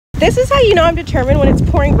This is how you know I'm determined, when it's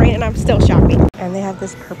pouring rain and I'm still shopping. And they have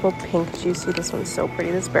this purple pink juicy. This one's so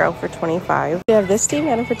pretty. This barrel for 25. They have this Steve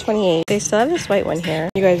Madden for 28. They still have this white one here.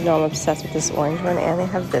 You guys know I'm obsessed with this orange one. And they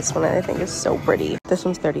have this one that I think is so pretty. This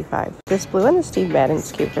one's 35. This blue one, the Steve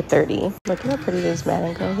Madden's cute for 30. Look at how pretty these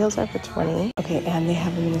Madden girl heels are for 20. Okay, and they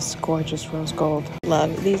have them in this gorgeous rose gold.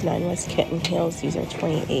 Love these Nine West kitten heels. These are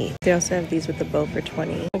 28. They also have these with the bow for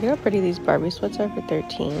 20. Look at how pretty these Barbie sweats are for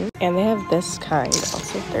 13. And they have this kind,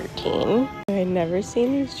 also 13. I've never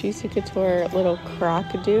seen these Juicy Couture little croc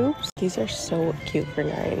dupes. These are so cute for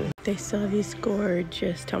 9. They still have these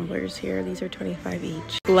gorgeous tumblers here. These are 25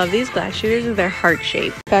 each. Love these glass shooters with their heart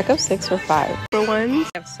shape. Pack of 6 for 5. For ones,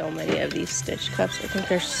 I have so many of these stitch cups. I think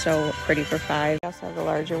they're so pretty for 5. I also have the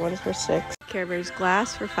larger ones for 6. Care Bears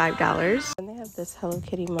glass for $5. And they have this Hello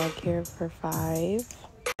Kitty mug here for 5.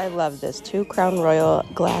 I love this. 2 Crown Royal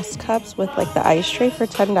glass cups with like the ice tray for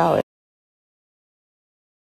 $10.